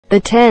The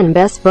 10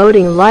 Best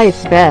Boating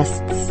Life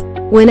Vests.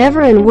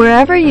 Whenever and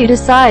wherever you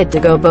decide to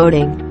go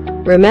boating,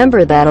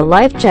 remember that a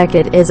life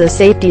jacket is a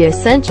safety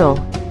essential.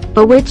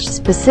 But which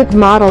specific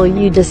model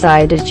you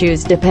decide to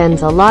choose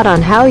depends a lot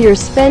on how you're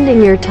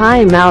spending your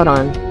time out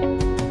on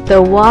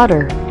the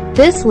water.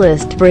 This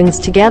list brings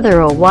together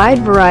a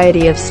wide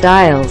variety of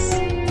styles,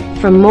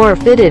 from more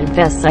fitted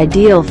vests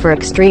ideal for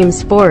extreme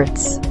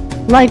sports,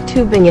 like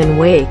tubing and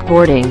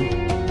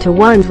wakeboarding, to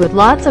ones with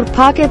lots of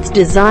pockets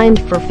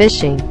designed for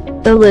fishing.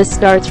 The list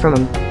starts from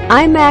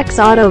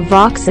IMAX Auto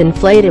Vox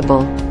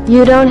Inflatable.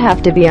 You don't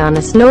have to be on a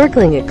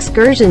snorkeling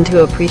excursion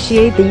to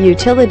appreciate the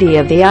utility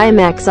of the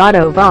IMAX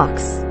Auto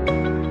Vox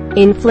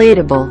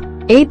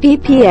Inflatable.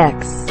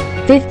 APPX.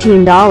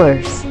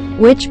 $15.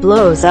 Which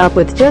blows up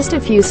with just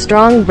a few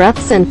strong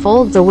breaths and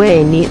folds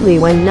away neatly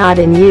when not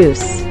in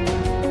use.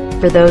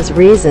 For those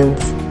reasons,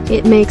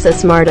 it makes a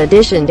smart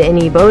addition to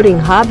any boating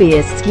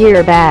hobbyist's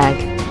gear bag.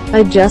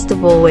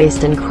 Adjustable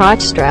waist and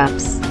crotch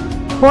straps.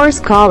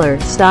 Horse collar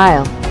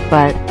style,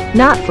 but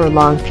not for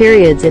long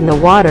periods in the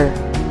water.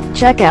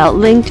 Check out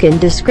link in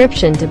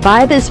description to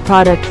buy this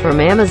product from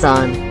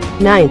Amazon.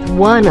 9th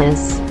one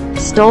is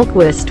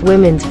Stolkwist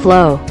Women's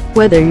Flow.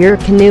 Whether you're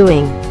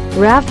canoeing,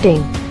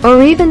 rafting,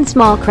 or even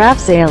small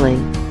craft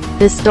sailing,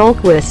 the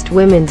Stolkwist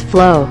Women's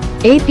Flow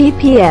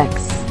APPX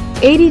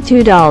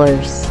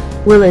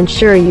 $82 will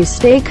ensure you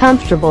stay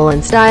comfortable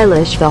and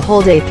stylish the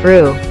whole day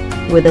through.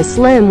 With a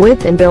slim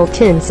width and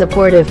built-in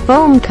supportive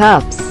foam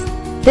cups,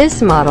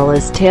 this model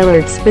is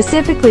tailored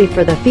specifically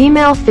for the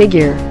female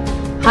figure.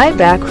 High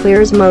back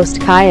clears most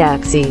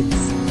kayak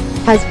seats.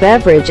 Has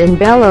beverage and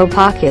bellow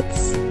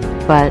pockets.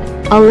 But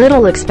a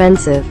little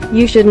expensive.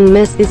 You shouldn't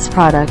miss this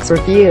product's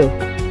review.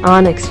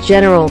 Onyx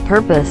General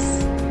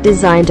Purpose.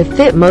 Designed to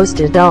fit most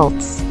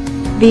adults.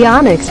 The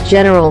Onyx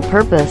General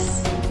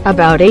Purpose,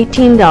 about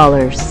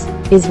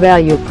 $18, is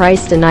value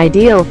priced and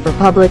ideal for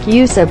public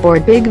use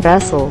aboard big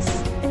vessels.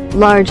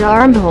 Large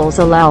armholes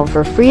allow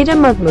for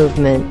freedom of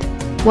movement,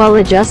 while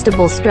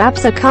adjustable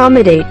straps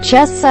accommodate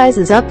chest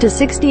sizes up to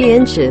 60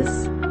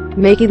 inches,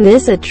 making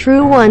this a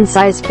true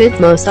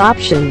one-size-fits-most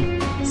option.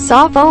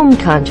 Soft foam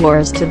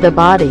contours to the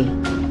body.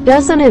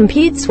 Doesn't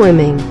impede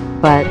swimming,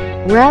 but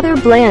rather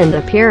bland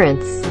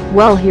appearance.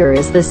 Well, here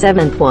is the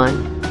 7th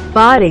one.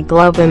 Body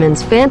Glove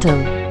Women's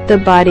Phantom. The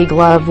Body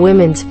Glove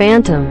Women's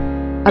Phantom,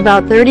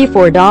 about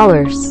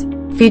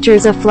 $34,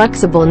 features a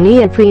flexible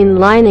neoprene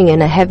lining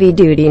and a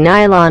heavy-duty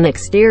nylon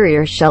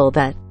exterior shell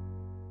that,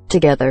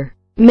 together,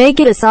 make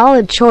it a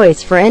solid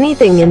choice for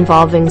anything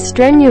involving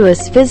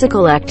strenuous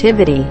physical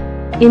activity.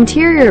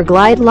 Interior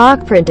glide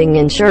lock printing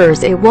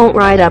ensures it won't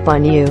ride up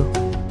on you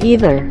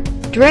either.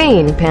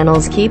 Drain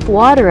panels keep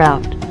water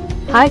out.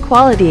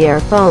 High-quality air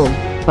foam,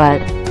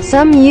 but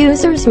some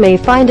users may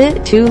find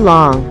it too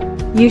long.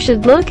 You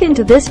should look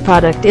into this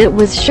product. It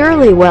was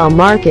surely well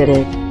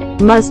marketed.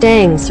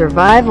 Mustang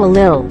Survival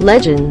Lil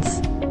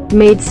Legends.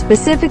 Made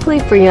specifically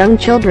for young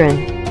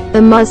children.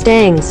 The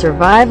Mustang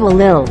Survival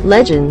Lil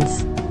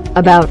Legends,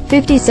 about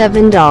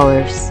 $57,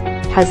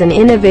 has an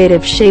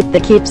innovative shape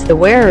that keeps the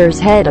wearer's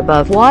head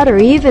above water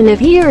even if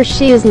he or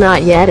she is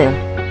not yet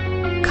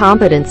a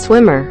competent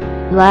swimmer.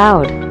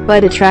 Loud,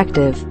 but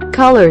attractive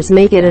colors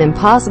make it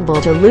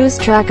impossible to lose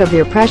track of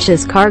your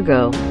precious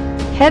cargo.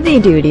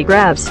 Heavy-duty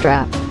grab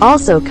strap,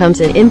 also comes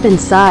in infant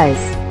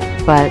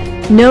size, but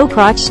no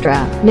crotch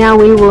strap. Now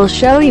we will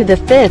show you the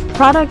 5th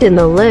product in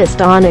the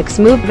list, Onyx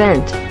Move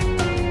Vent.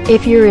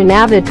 If you're an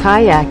avid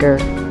kayaker,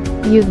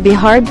 you'd be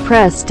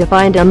hard-pressed to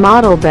find a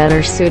model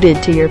better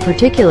suited to your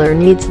particular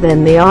needs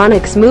than the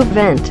Onyx Move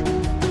Vent.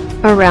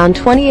 Around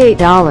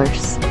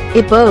 $28,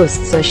 it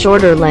boasts a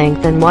shorter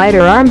length and wider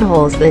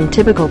armholes than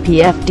typical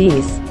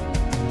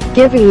PFDs,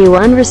 giving you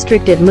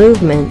unrestricted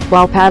movement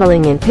while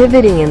paddling and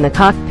pivoting in the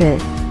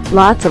cockpit.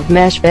 Lots of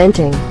mesh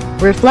venting.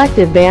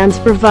 Reflective bands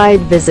provide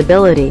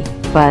visibility,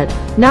 but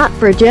not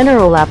for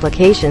general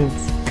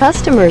applications.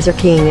 Customers are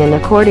keen, and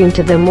according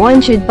to them,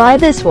 one should buy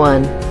this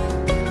one.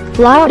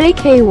 Flout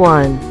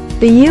AK1.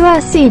 The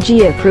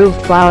USCG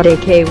approved Flout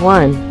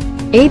AK1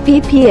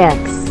 APPX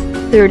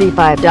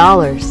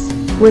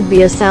 $35 would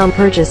be a sound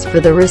purchase for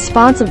the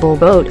responsible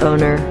boat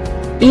owner,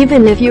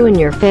 even if you and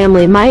your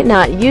family might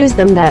not use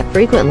them that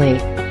frequently.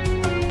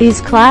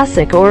 These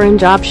classic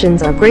orange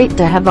options are great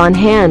to have on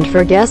hand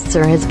for guests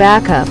or as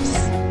backups,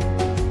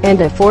 and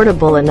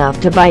affordable enough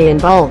to buy in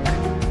bulk.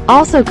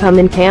 Also come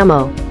in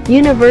camo,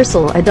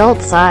 universal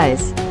adult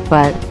size,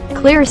 but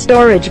clear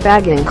storage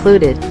bag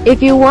included.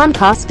 If you want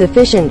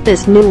cost-efficient,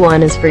 this new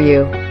one is for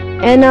you.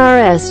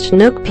 NRS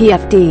Chinook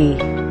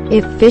PFD.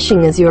 If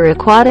fishing is your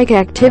aquatic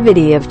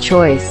activity of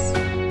choice,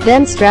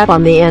 then strap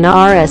on the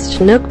NRS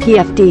Chinook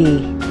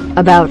PFD,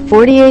 about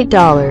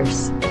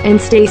 $48,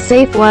 and stay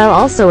safe while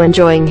also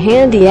enjoying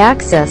handy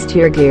access to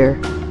your gear.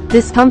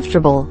 This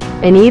comfortable,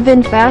 and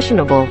even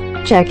fashionable,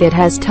 check it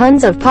has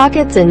tons of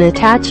pockets and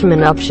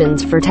attachment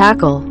options for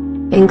tackle,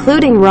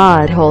 including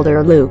rod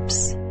holder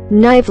loops,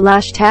 knife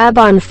lash tab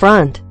on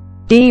front,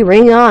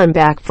 D-ring on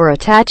back for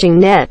attaching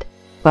net,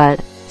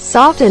 but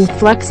Soft and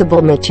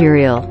flexible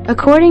material.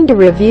 According to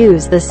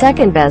reviews, the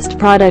second best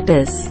product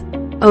is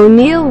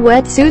O'Neill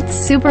Wetsuits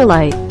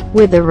Superlight,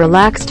 with a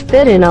relaxed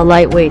fit in a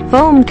lightweight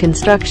foam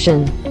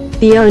construction.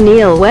 The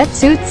O'Neill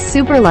Wetsuits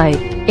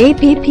Superlight,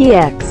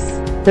 APPX,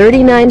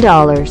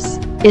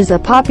 $39, is a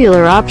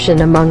popular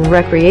option among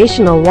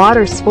recreational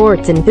water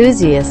sports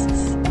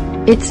enthusiasts.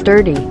 It's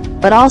sturdy,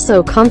 but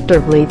also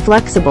comfortably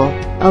flexible,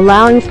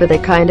 allowing for the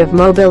kind of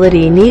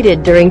mobility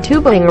needed during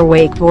tubing or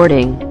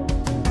wakeboarding.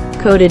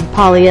 Coated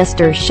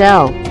polyester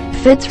shell,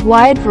 fits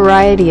wide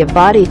variety of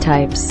body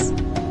types,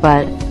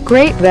 but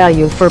great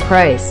value for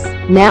price.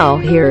 Now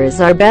here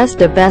is our best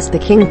of best, the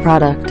King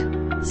product.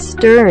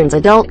 Stearns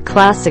Adult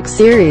Classic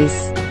Series.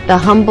 The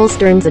Humble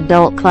Stearns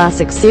Adult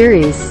Classic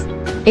Series,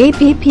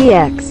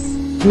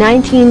 APPX,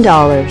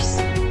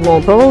 $19,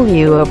 won't bowl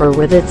you over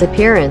with its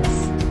appearance.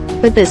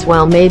 But this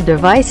well-made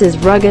device is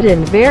rugged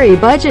and very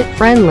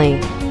budget-friendly,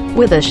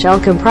 with a shell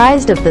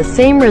comprised of the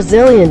same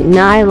resilient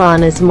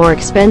nylon as more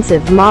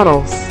expensive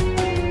models.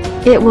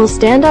 It will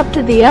stand up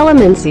to the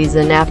elements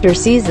season after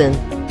season.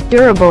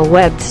 Durable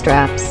webbed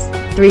straps.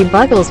 3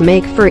 buckles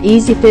make for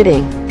easy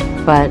fitting,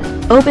 but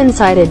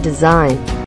open-sided design.